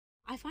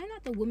I find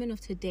that the women of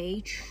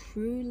today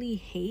truly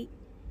hate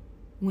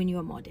when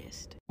you're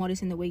modest.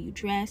 Modest in the way you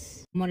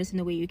dress, modest in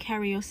the way you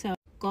carry yourself.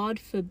 God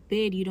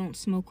forbid you don't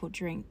smoke or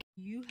drink.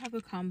 You have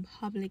become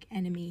public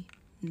enemy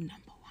number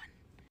one.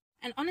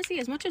 And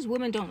honestly, as much as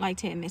women don't like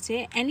to admit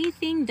it,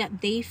 anything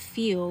that they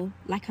feel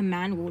like a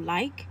man will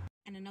like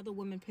and another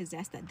woman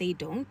possess that they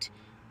don't,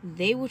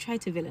 they will try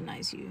to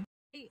villainize you.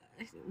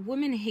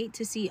 Women hate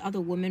to see other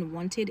women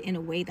wanted in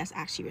a way that's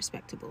actually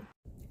respectable.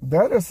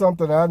 That is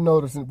something I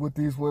noticed with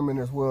these women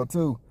as well,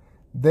 too.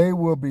 They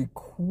will be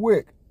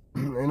quick,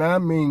 and I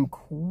mean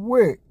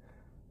quick,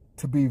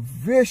 to be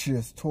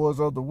vicious towards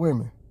other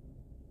women.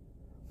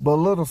 But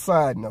a little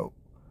side note.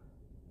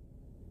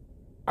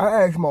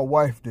 I asked my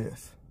wife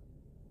this.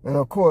 And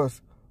of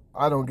course,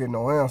 I don't get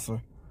no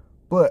answer.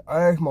 But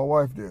I asked my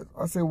wife this.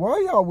 I said,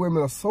 why y'all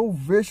women are so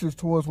vicious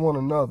towards one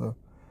another,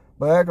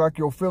 but act like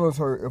your feelings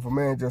hurt if a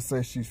man just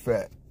says she's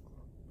fat?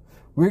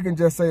 We can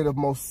just say the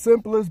most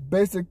simplest,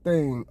 basic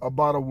thing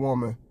about a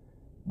woman,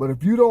 but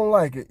if you don't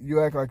like it, you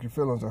act like your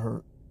feelings are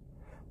hurt.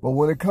 But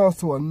when it comes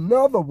to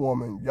another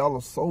woman, y'all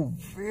are so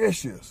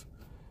vicious.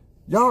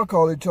 Y'all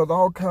call each other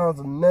all kinds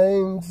of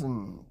names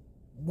and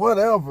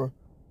whatever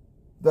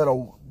that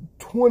are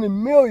 20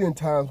 million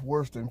times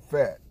worse than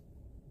fat.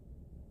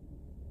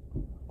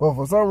 But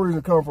for some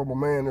reason, coming from a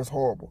man, it's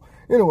horrible.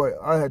 Anyway,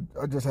 I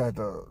just had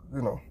to,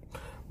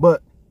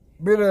 But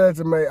be that as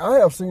it may, I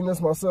have seen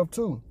this myself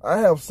too. I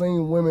have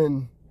seen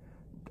women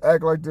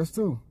act like this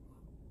too.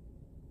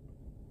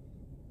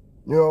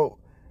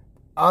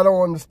 I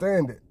don't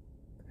understand it.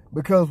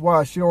 Because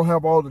why? She don't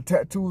have all the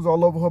tattoos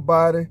all over her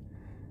body.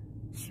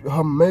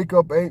 Her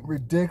makeup ain't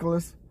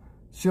ridiculous.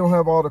 She don't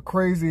have all the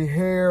crazy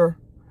hair.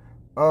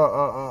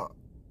 Her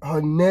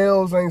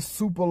nails ain't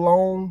super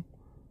long.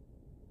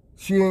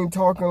 She ain't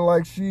talking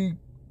like she's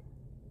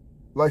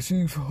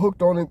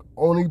hooked on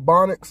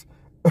Ebonics.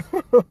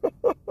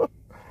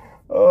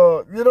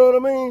 You know what I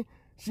mean?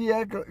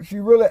 She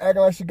really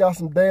acting like she got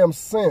some damn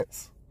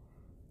sense.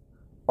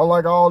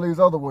 Unlike all these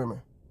other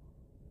women.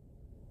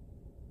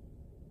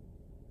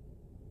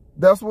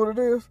 That's what it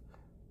is.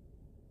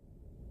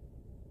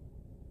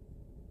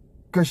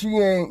 Cause she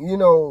ain't,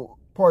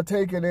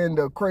 partaking in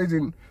the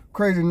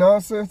crazy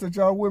nonsense that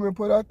y'all women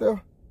put out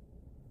there.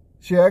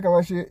 She acting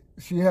like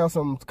she has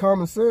some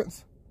common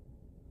sense.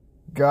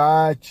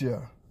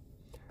 Gotcha.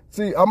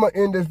 See, I'm gonna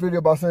end this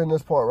video by saying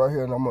this part right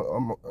here, and I'm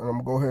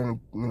gonna go ahead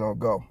and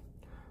go.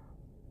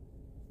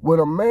 When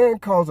a man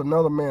calls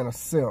another man a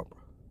simp,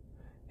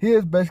 he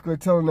is basically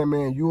telling that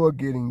man you are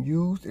getting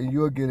used and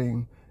you are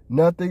getting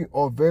nothing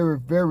or very,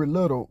 very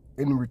little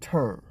in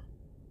return.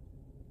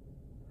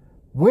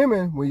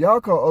 Women, when y'all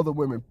call other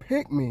women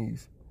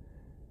pick-me's,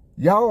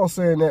 y'all are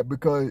saying that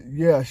because,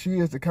 yeah, she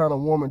is the kind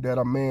of woman that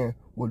a man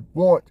would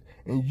want,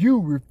 and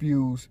you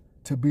refuse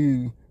to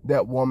be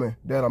that woman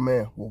that a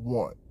man would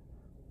want.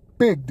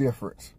 Big difference.